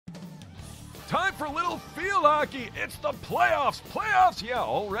Time for a little field hockey. It's the playoffs. Playoffs, yeah,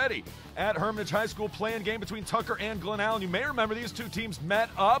 already. At Hermitage High School, playing game between Tucker and Glen Allen. You may remember these two teams met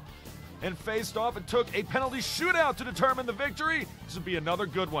up and faced off and took a penalty shootout to determine the victory. This would be another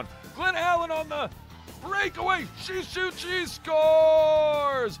good one. Glen Allen on the breakaway. She shoots, she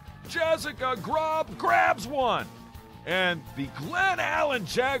scores. Jessica grabs one. And the Glen Allen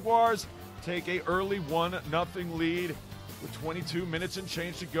Jaguars take a early 1-0 lead with 22 minutes and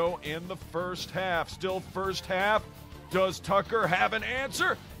change to go in the first half. Still first half. Does Tucker have an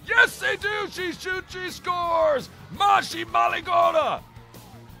answer? Yes, they do. She shoots, she scores. Mashi Maligoda.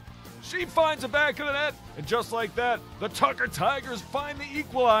 She finds the back of the net, and just like that, the Tucker Tigers find the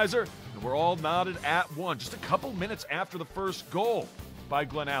equalizer, and we're all knotted at one, just a couple minutes after the first goal by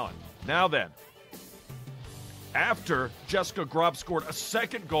Glen Allen. Now then, after Jessica Grubb scored a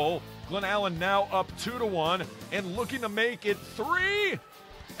second goal, Glen Allen now up 2-1 and looking to make it 3. And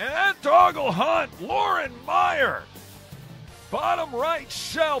that doggle hunt, Lauren Meyer. Bottom right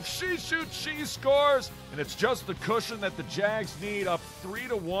shelf, she shoots, she scores, and it's just the cushion that the Jags need, up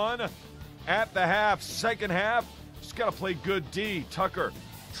 3-1 at the half. Second half, just got to play good D. Tucker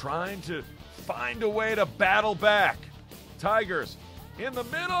trying to find a way to battle back. Tigers in the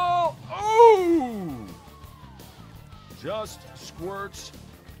middle. Oh! Just squirts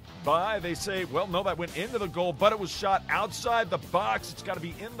by. They say, well, no, that went into the goal, but it was shot outside the box. It's got to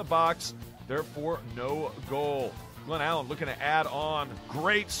be in the box, therefore no goal. Glen Allen looking to add on.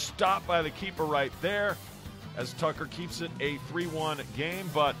 Great stop by the keeper right there as Tucker keeps it a 3-1 game,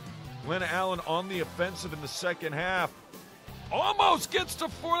 but Glen Allen on the offensive in the second half. Almost gets to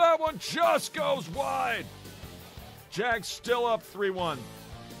 4. That one just goes wide. Jags still up 3-1.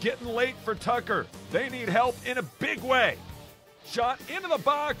 Getting late for Tucker. They need help in a big way. Shot into the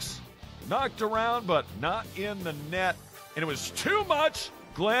box, knocked around, but not in the net. And it was too much.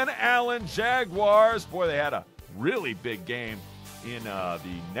 Glen Allen Jaguars. Boy, they had a really big game in the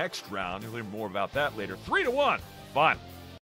next round. You'll hear more about that later. 3-1. Fun.